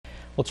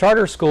Well,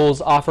 charter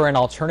schools offer an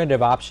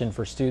alternative option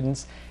for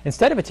students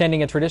instead of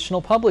attending a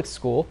traditional public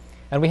school,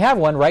 and we have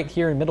one right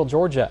here in Middle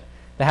Georgia.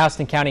 The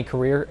Houston County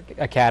Career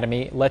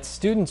Academy lets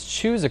students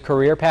choose a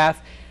career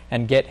path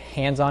and get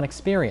hands-on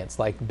experience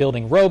like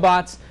building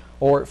robots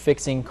or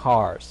fixing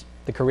cars.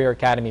 The Career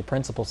Academy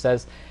principal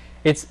says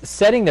it's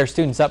setting their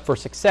students up for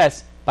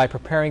success by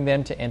preparing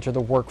them to enter the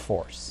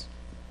workforce.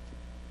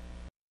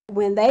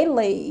 When they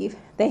leave,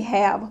 they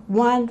have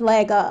one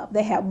leg up.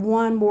 They have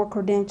one more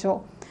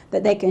credential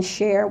that they can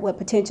share with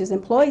potential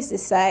employees to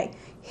say,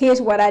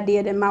 here's what I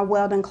did in my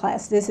welding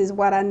class. This is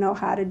what I know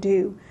how to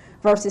do,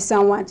 versus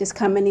someone just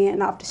coming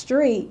in off the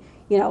street,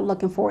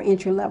 looking for an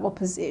entry-level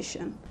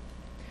position.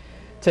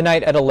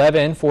 Tonight at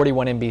 11,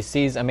 41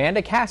 NBC's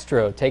Amanda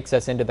Castro takes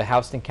us into the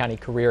Houston County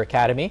Career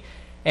Academy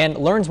and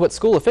learns what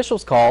school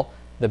officials call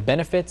the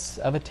benefits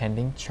of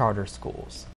attending charter schools.